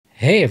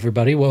Hey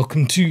everybody,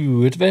 welcome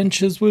to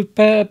Adventures with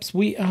Peps.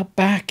 We are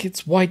back.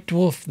 It's White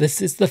Dwarf. This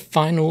is the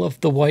final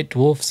of the White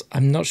Dwarfs.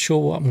 I'm not sure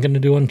what I'm going to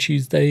do on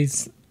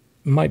Tuesdays.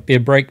 Might be a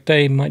break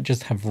day, might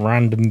just have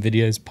random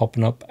videos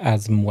popping up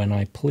as and when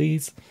I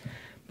please.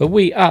 But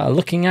we are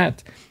looking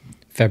at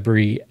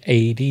February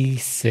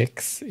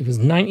 86. It was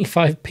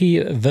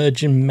 95p at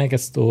Virgin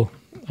Megastore,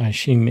 I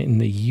assume in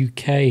the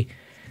UK.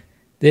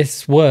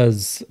 This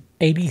was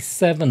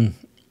 87.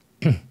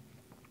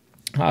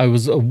 I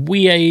was a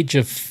wee age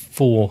of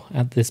 4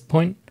 at this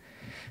point.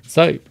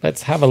 So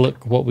let's have a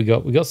look what we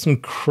got. We got some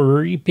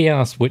creepy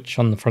ass witch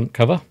on the front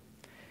cover.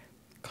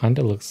 Kind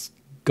of looks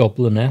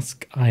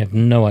goblin-esque. I have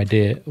no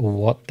idea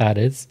what that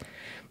is.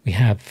 We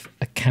have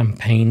a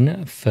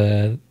campaign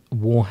for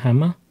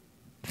Warhammer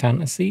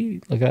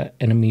fantasy. Look at that,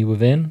 Enemy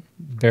Within.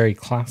 Very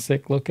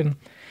classic looking.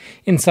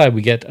 Inside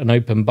we get an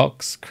open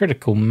box,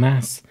 critical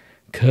mass,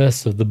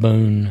 curse of the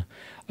bone,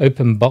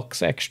 open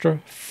box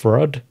extra,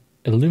 fraud,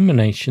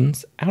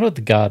 illuminations, out of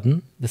the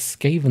garden, the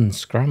Skaven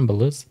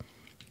scramblers,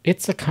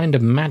 it's a kind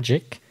of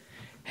magic,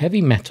 heavy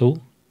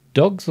metal,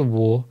 dogs of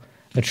war,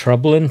 a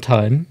trouble in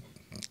time,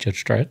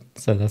 Judge Dredd,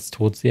 so that's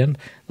towards the end,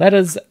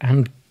 letters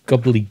and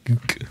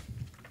gobbledygook.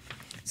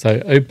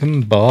 So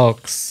open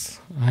box,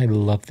 I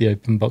love the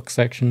open box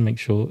section, make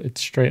sure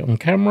it's straight on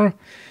camera.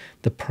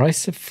 The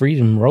Price of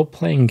Freedom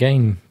role-playing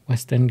game,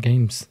 West End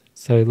Games.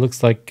 So it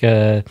looks like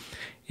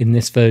in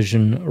this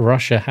version,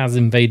 Russia has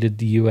invaded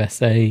the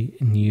USA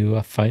and you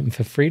are fighting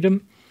for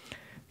freedom.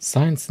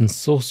 Science and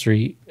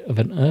Sorcery of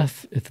an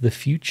Earth of the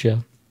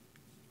Future.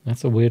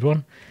 That's a weird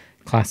one.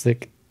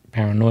 Classic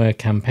Paranoia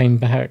campaign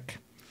pack.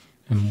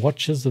 And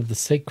Watchers of the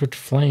Sacred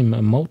Flame,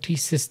 a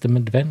multi-system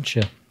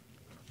adventure.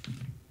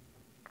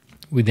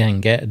 We then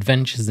get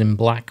Adventures in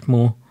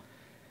Blackmore.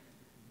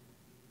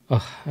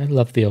 Oh, I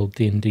love the old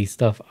D&D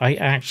stuff. I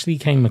actually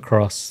came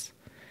across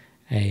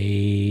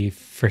a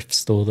thrift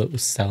store that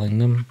was selling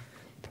them.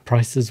 The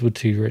prices were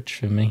too rich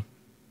for me.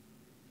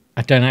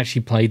 I don't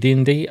actually play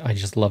D&D. I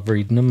just love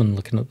reading them and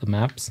looking at the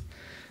maps.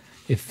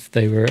 If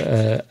they were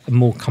a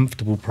more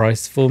comfortable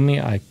price for me,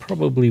 I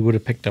probably would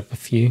have picked up a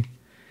few.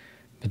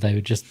 But they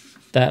were just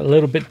that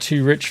little bit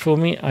too rich for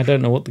me. I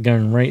don't know what the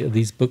going rate of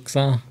these books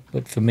are,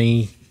 but for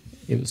me,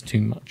 it was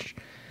too much.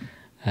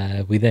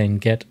 We then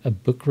get a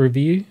book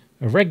review,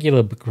 a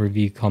regular book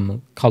review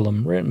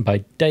column written by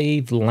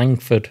Dave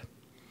Langford.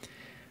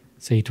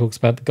 So he talks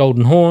about the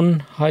Golden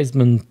Horn,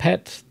 Heisman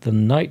Pet, the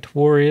Night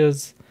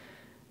Warriors,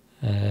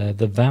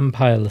 the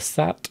Vampire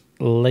Lasat,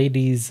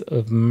 Ladies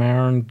of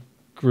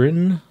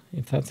Marangrin,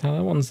 if that's how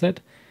that one's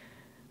said,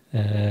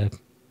 an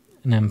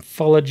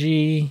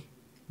anthology,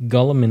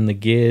 Gollum in the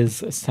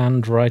Gears,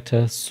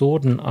 Sandwriter,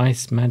 Sword and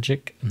Ice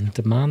Magic, and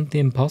Demand the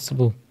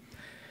Impossible.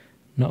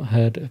 Not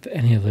heard of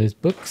any of those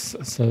books,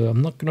 so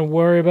I'm not going to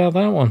worry about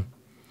that one.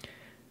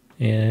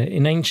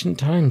 In Ancient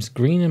Times,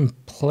 Green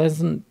and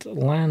Pleasant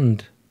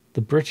Land, the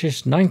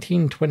British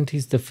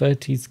 1920s to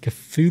 30s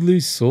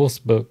Cthulhu source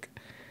book.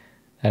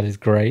 That is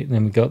great. And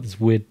then we got this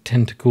weird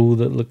tentacle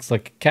that looks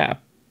like a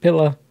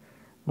caterpillar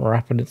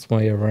wrapping its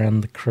way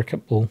around the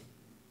cricket ball.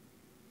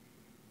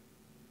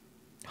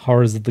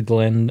 Horrors of the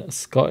Glen,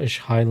 Scottish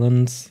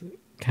Highlands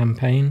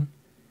campaign.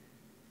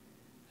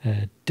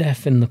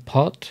 Death in the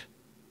Pot.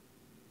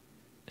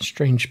 A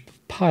strange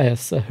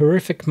pious, a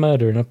horrific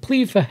murder, and a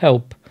plea for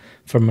help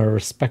from a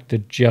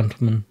respected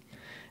gentleman.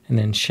 And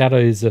then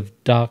Shadows of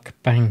Dark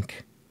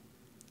Bank.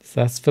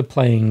 So that's for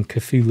playing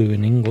Cthulhu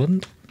in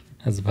England,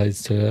 as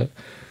opposed to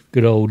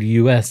good old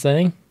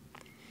USA.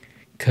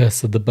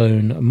 Curse of the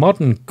Bone, a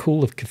modern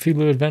Call of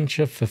Cthulhu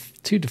adventure for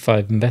 2 to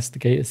 5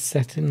 investigators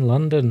set in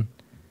London.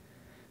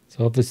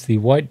 So obviously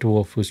White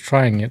Dwarf was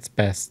trying its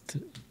best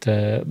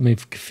to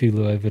move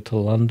Cthulhu over to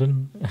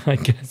London, I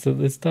guess, at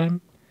this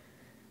time.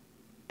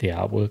 The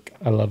artwork,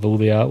 I love all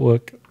the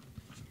artwork.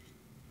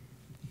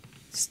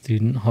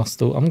 Student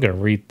Hostel. I'm going to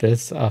read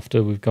this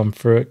after we've gone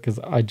through it because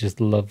I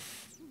just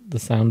love the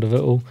sound of it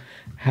all.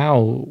 How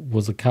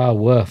was a car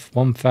worth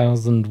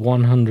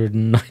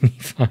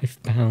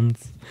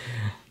 £1,195?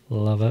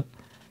 Love it.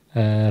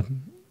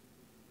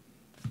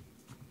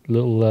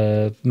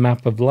 Little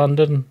map of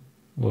London,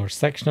 or a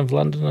section of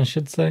London, I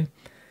should say.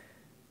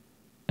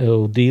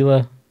 Earl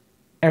Dealer.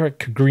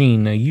 Eric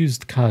Green, a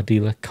used car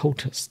dealer,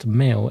 cultist,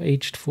 male,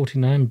 aged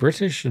 49,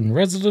 British and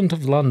resident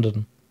of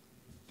London.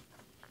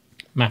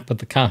 Map of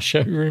the car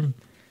showroom.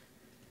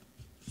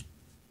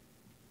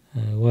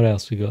 What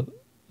else we got?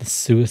 The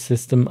sewer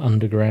system,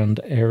 underground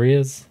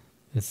areas.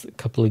 There's a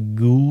couple of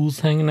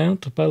ghouls hanging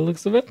out by the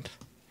looks of it.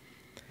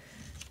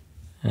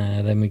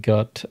 Then we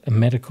got a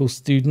medical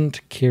student,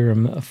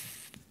 Kiram,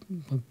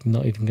 I'm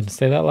not even going to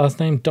say that last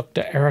name,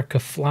 Dr. Erica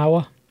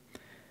Flower.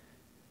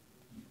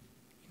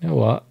 You know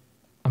what?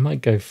 I might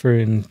go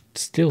through and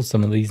steal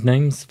some of these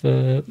names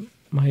for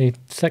my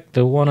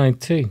Sector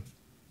 102.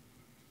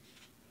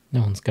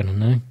 No one's going to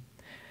know.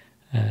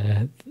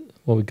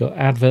 What we got?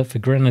 Advert for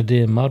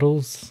Grenadier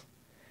models.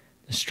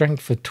 The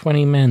strength of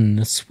 20 men.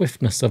 The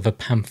swiftness of a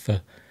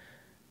panther.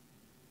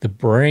 The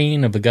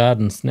brain of a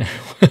garden snail.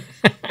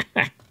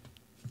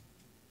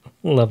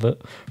 Love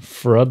it.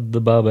 Frud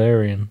the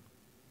Barbarian.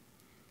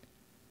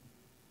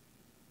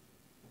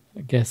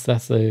 I guess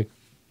that's a...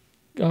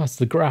 Oh, it's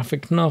the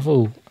graphic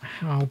novel.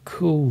 How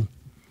cool.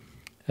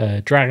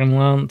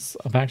 Dragonlance.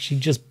 I've actually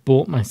just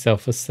bought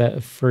myself a set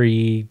of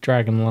free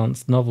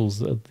Dragonlance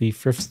novels at the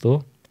thrift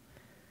store.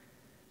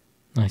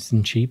 Nice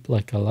and cheap,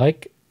 like I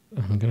like.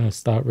 I'm going to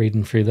start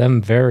reading through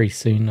them very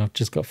soon. I've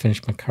just got to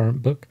finish my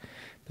current book.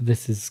 But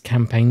this is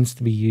campaigns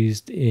to be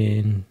used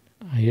in,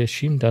 I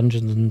assume,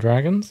 Dungeons and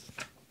Dragons.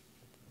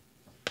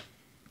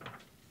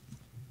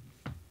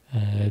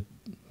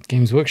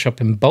 Games Workshop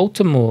in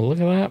Baltimore. Look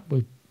at that.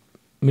 We're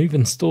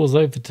moving stores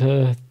over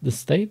to the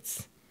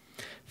States.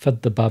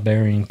 Fed the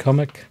Barbarian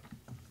comic.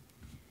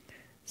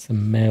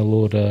 Some mail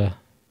order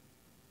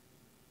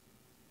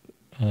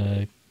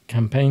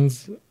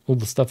campaigns. All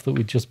the stuff that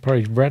we just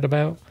probably read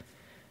about.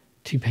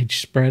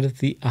 2-page spread of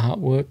the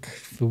artwork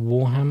for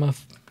Warhammer.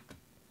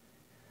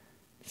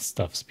 This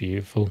stuff's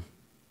beautiful.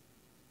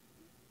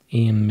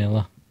 Ian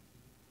Miller.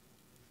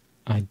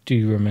 I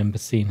do remember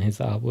seeing his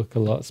artwork a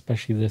lot,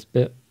 especially this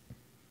bit.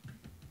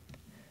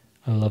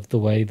 I love the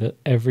way that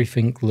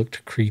everything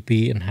looked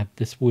creepy and had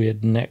this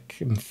weird neck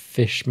and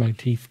fish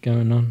motif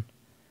going on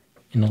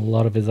in a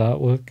lot of his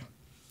artwork.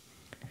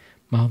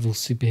 Marvel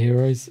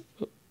superheroes.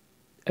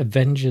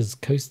 Avengers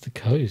Coast to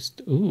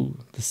Coast. Ooh,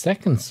 the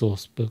second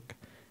source book.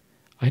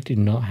 I do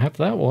not have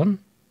that one.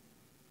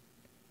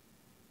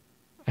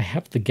 I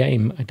have the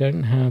game. I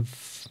don't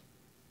have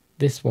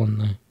this one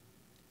though.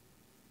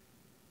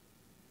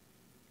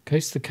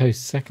 Coast to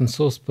Coast second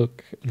source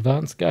book.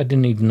 Advanced guide I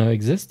didn't even know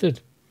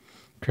existed.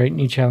 Create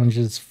new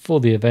challenges for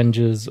the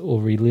Avengers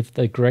or relive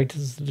their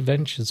greatest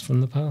adventures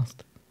from the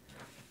past.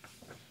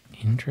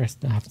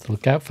 Interesting. I have to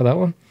look out for that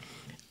one.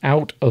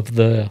 Out of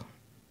the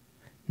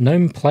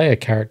gnome player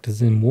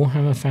characters in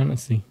Warhammer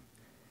Fantasy.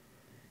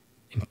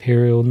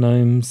 Imperial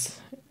gnomes.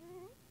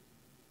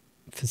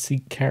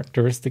 Physique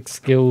characteristics,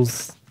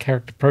 skills,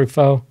 character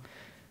profile,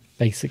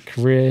 basic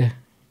career.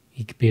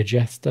 He could be a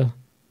jester.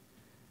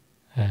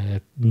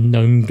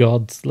 Gnome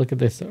gods. Look at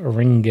this.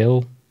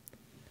 Ringil.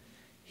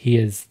 He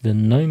is the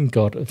gnome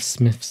god of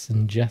smiths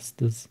and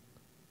jesters.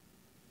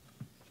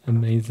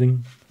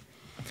 Amazing.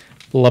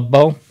 Blood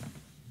Bowl.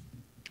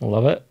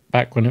 Love it.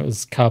 Back when it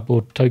was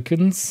cardboard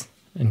tokens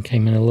and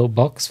came in a little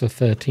box for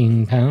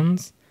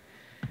 £13.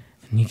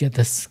 And you get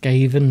the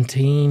Skaven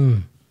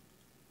team.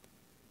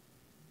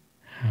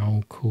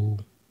 How cool.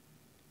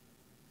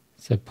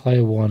 So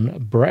player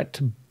 1, Brett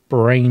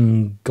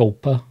Brain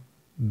Gulper.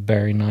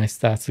 Very nice.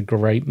 That's a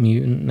great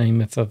mutant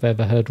name if I've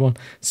ever heard one.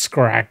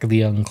 Scrag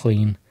the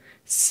Unclean.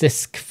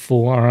 Sisk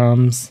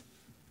Forearms.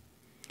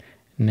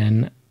 And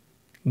then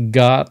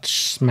Gart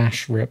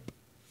Smash Rip.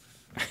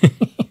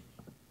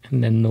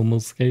 And then normal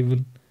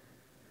Skaven.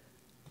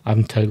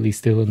 I'm totally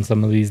stealing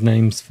some of these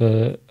names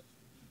for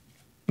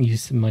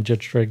use in my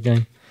Judge Dredd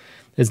game.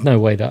 There's no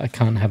way that I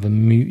can't have a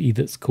mutie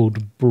that's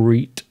called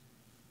Breet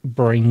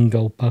Brain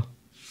Gulper.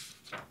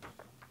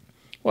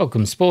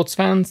 Welcome, sports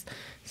fans.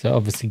 So it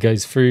obviously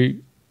goes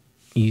through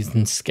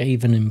using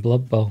Skaven in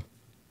Blood Bowl.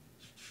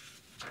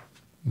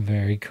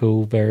 Very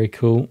cool, very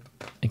cool.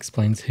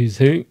 Explains who's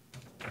who,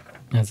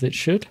 as it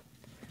should.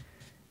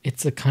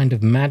 It's a kind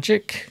of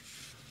magic.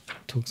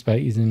 Talks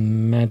about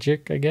using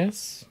magic, I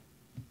guess.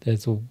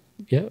 There's a,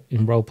 yeah,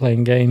 in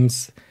role-playing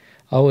games.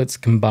 Oh, it's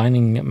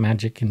combining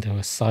magic into a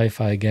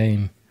sci-fi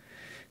game.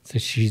 So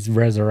she's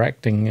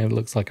resurrecting, it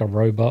looks like a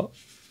robot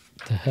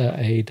to her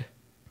aid.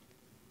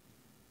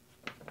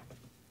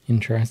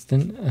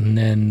 Interesting. And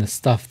then the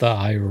stuff that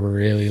I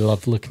really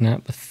love looking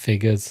at, the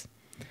figures.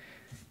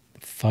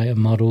 The fighter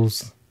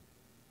models.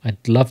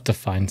 I'd love to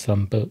find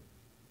some, but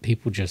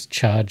people just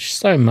charge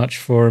so much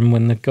for them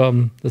when they've got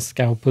them. The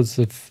scalpers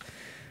have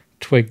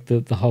twigged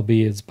that the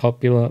hobby is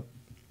popular.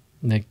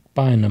 They're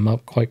buying them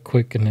up quite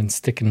quick and then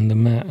sticking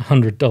them at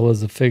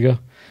 $100 a figure.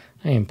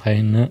 I ain't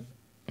paying that.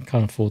 I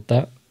can't afford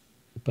that.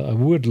 But I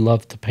would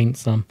love to paint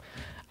some.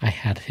 I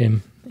had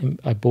him.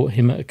 I bought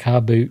him at a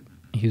car boot.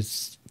 He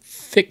was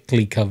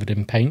thickly covered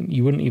in paint.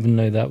 You wouldn't even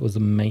know that was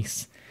a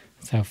mace.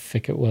 That's how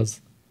thick it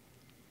was.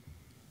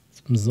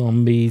 Some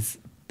zombies.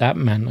 That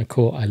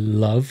Manticore I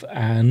love.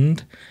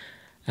 And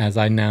as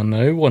I now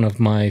know, one of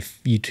my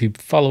YouTube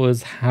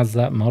followers has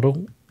that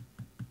model.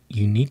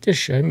 You need to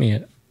show me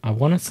it. I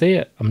want to see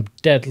it. I'm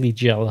deadly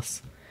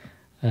jealous.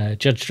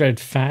 Judge Dredd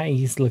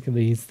fatties. Look at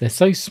these. They're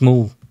so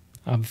small.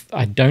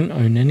 I don't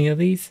own any of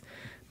these,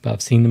 but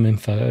I've seen them in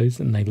photos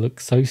and they look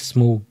so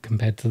small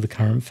compared to the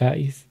current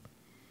fatties.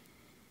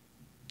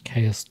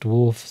 Chaos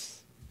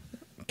Dwarfs.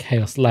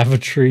 Chaos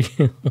Lavatory.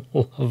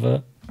 Love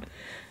it.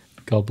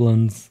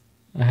 Goblins.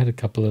 I had a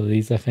couple of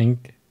these, I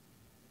think.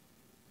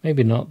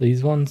 Maybe not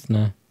these ones.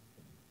 No.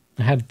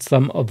 I had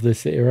some of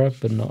this era,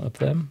 but not of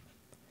them.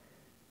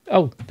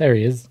 Oh, there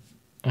he is.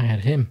 I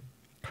had him.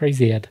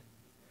 Crazy Ed.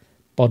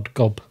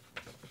 Bodgob.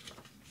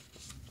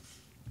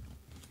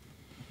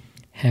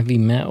 Heavy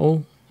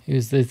Metal.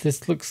 Who's this?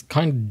 This looks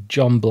kind of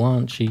John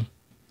Blanchy.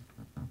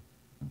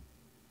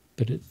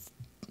 But it's...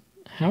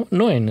 How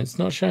annoying. It's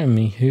not showing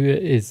me who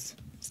it is.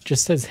 It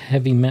just says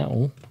Heavy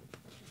Metal.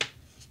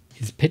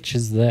 His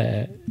picture's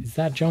there. Is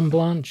that John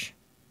Blanche?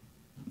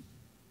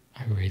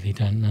 I really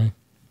don't know.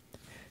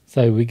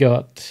 So we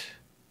got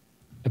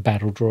a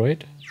battle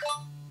droid,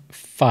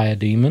 fire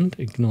demon,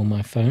 ignore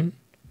my phone,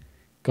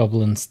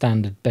 goblin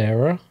standard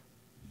bearer,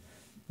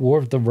 War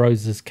of the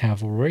Roses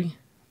cavalry,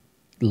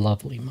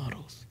 lovely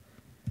models.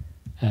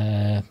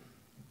 Oh,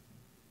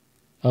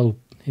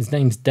 his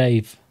name's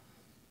Dave.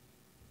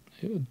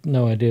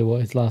 No idea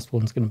what his last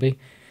one's going to be.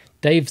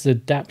 Dave's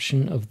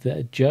adaptation of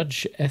the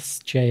Judge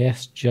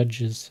SJS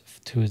Judges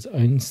to his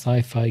own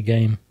sci-fi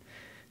game.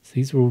 So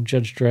these are all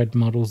Judge Dredd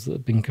models that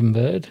have been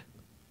converted.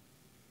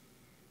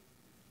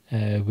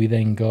 We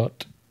then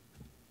got,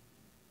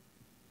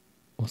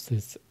 what's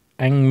this?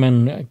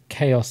 Angman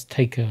Chaos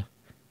Taker.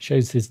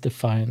 Shows his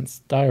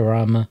defiance.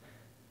 Diorama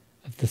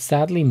of the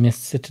sadly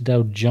missed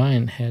Citadel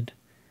Giant Head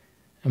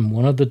and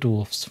one of the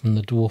dwarfs from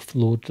the Dwarf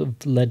Lord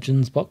of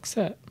Legends box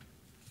set.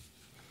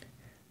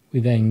 We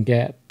then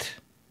get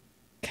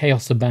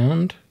Chaos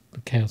Abound,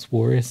 the Chaos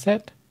Warrior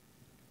set.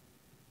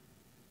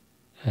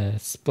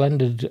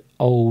 Splendid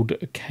Old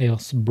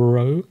Chaos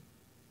Bro.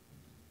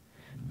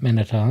 Men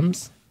at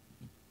Arms.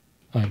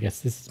 Oh, I guess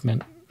this is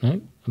meant.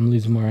 No, I'm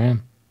losing where I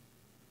am.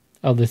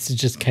 Oh, this is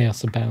just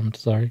Chaos Abound,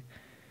 sorry.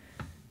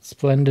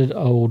 Splendid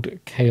Old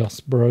Chaos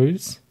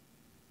Bros.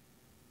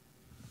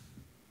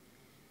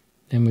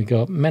 Then we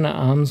got Men at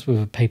Arms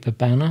with a paper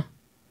banner.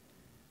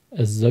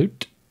 A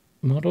Zote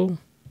model.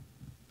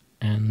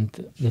 And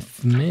the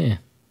Fmir.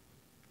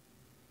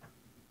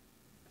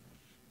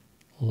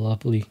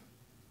 Lovely.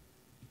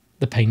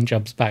 The paint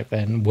jobs back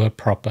then were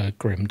proper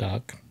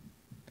grimdark.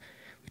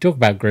 We talk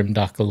about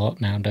grimdark a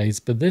lot nowadays,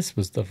 but this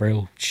was the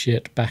real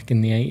shit back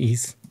in the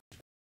 80s.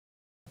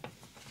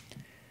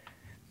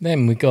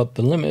 Then we got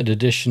the limited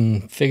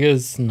edition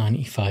figures,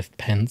 95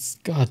 pence.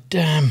 God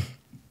damn.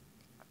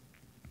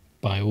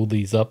 Buy all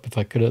these up if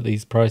I could at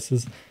these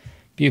prices.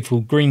 Beautiful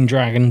green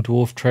dragon,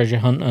 dwarf treasure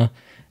hunter,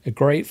 a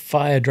great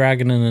fire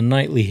dragon and a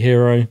knightly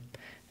hero,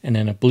 and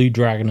then a blue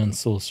dragon and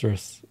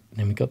sorceress. And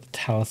then we got the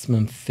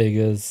talisman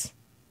figures.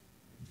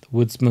 The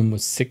woodsman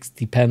was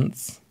 60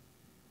 pence.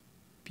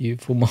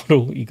 Beautiful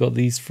model. You got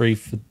these 3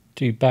 for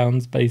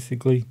 £2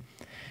 basically.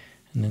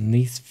 And then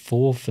these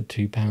 4 for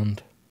 £2.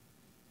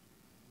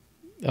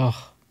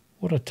 Oh,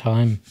 what a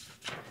time.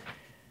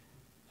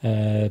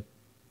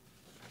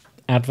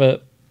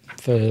 Advert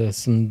for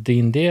some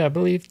D&D, I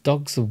believe.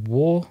 Dogs of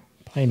War,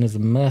 playing as a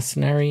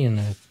mercenary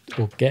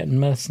or getting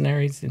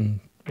mercenaries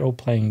in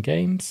role-playing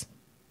games.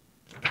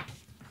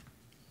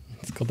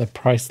 It's got their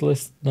price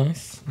list.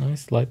 Nice,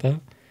 like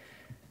that.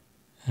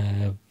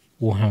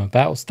 Warhammer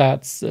battle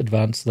stats,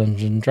 advanced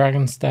Dungeons &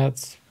 Dragons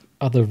stats,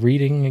 other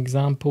reading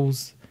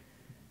examples.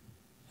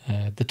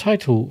 The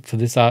title for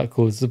this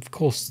article is, of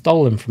course,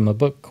 stolen from a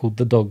book called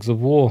The Dogs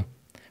of War,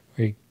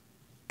 where he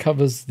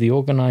covers the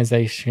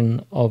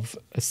organization of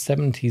a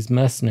 70s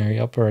mercenary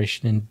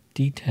operation in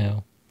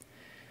detail.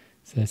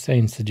 So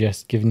saying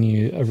suggests giving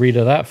you a read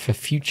of that for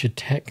future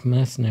tech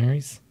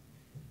mercenaries.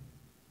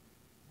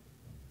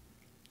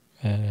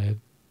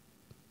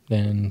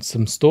 Then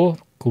some store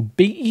called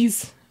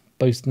Beaties,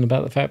 boasting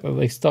about the fact that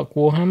they stock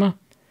Warhammer.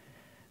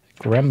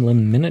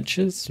 Gremlin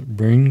Miniatures,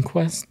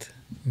 RuneQuest,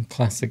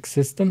 classic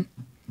system.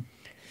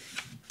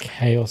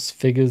 Chaos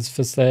figures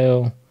for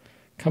sale.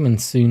 Coming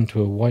soon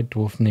to a White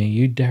Dwarf near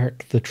you.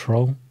 Derek the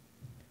Troll.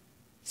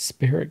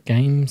 Spirit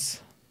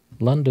Games.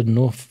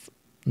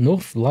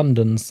 North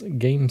London's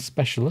game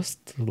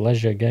specialist.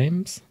 Leisure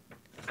Games.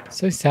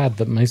 So sad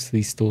that most of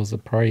these stores are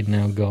probably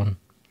now gone.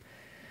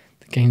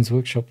 The Games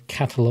Workshop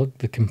catalogue.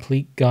 The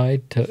complete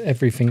guide to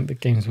everything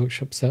that Games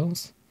Workshop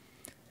sells.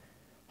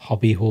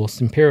 Hobby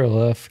Horse, Imperial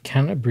Earth,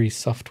 Canterbury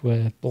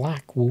Software,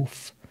 Black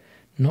Wolf,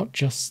 Not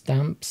Just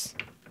Stamps,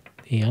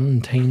 The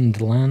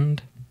Untamed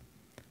Land,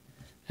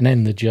 and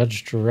then the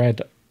Judge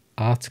Dredd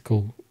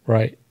article.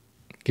 Right,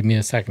 give me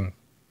a second.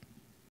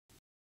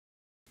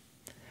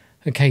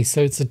 Okay,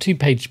 so it's a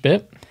 2-page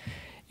bit.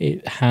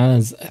 It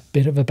has a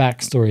bit of a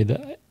backstory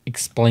that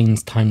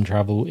explains time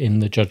travel in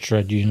the Judge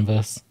Dredd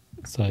universe.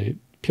 So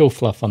pure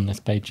fluff on this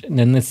page. And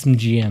then there's some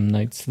GM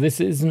notes. So this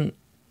isn't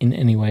in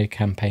any way a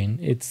campaign.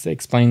 It's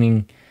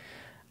explaining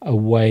a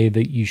way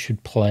that you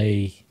should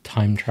play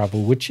time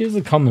travel, which is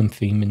a common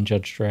theme in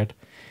Judge Dredd.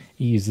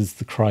 He uses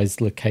the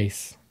Chrysler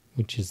case,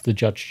 which is the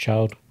Judge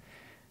Child,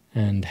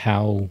 and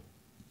how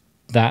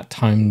that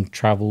time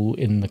travel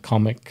in the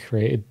comic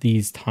created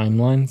these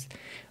timelines.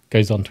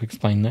 Goes on to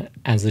explain that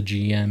as a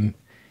GM,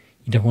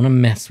 you don't want to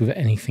mess with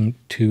anything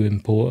too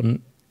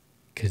important,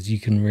 because you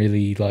can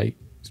really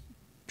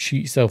shoot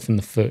yourself in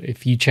the foot.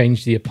 If you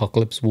change the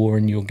Apocalypse War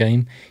in your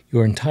game,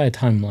 your entire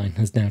timeline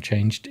has now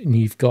changed, and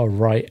you've got to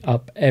write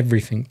up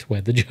everything to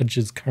where the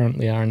judges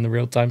currently are in the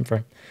real time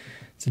frame.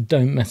 So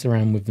don't mess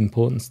around with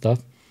important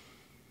stuff.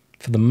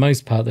 For the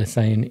most part, they're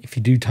saying if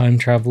you do time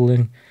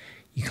traveling,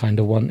 you kind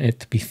of want it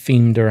to be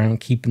themed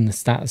around keeping the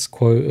status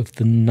quo of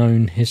the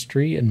known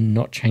history and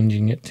not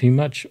changing it too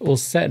much, or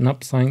setting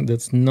up something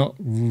that's not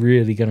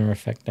really going to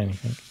affect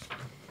anything.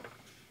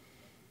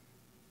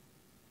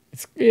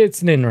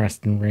 It's an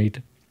interesting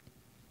read.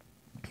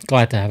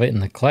 glad to have it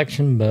in the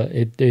collection, but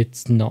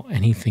it's not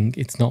anything.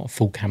 It's not a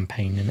full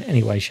campaign in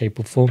any way, shape,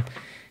 or form.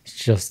 It's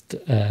just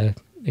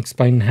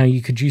explaining how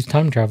you could use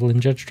time travel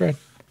in Judge Dredd.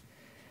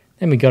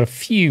 Then we got a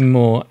few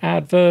more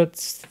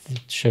adverts.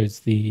 It shows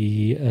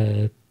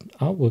the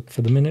artwork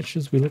for the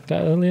miniatures we looked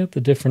at earlier,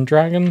 the different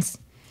dragons.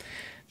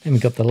 Then we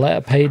got the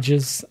letter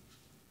pages,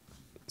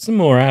 some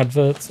more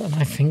adverts, and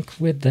I think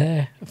we're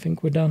there. I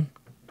think we're done.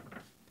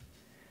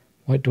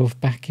 White Dwarf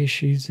back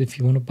issues if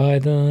you want to buy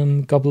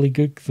them,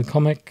 Gobbledygook, the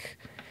comic,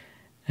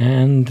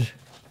 and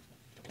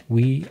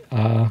we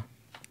are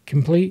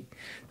complete.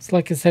 So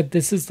like I said,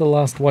 this is the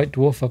last White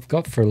Dwarf I've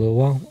got for a little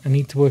while. I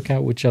need to work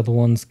out which other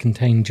ones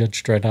contain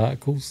Judge Dredd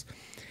articles.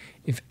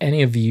 If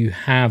any of you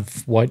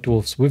have White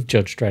Dwarfs with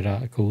Judge Dredd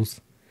articles,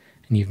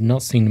 and you've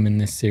not seen them in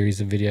this series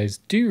of videos,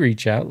 do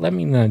reach out, let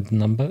me know the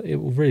number, it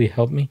will really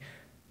help me.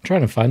 I'm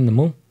trying to find them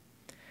all.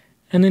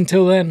 And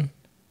until then,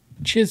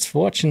 cheers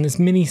for watching this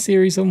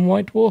mini-series on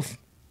White Dwarf.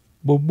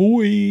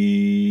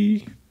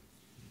 Bye-bye!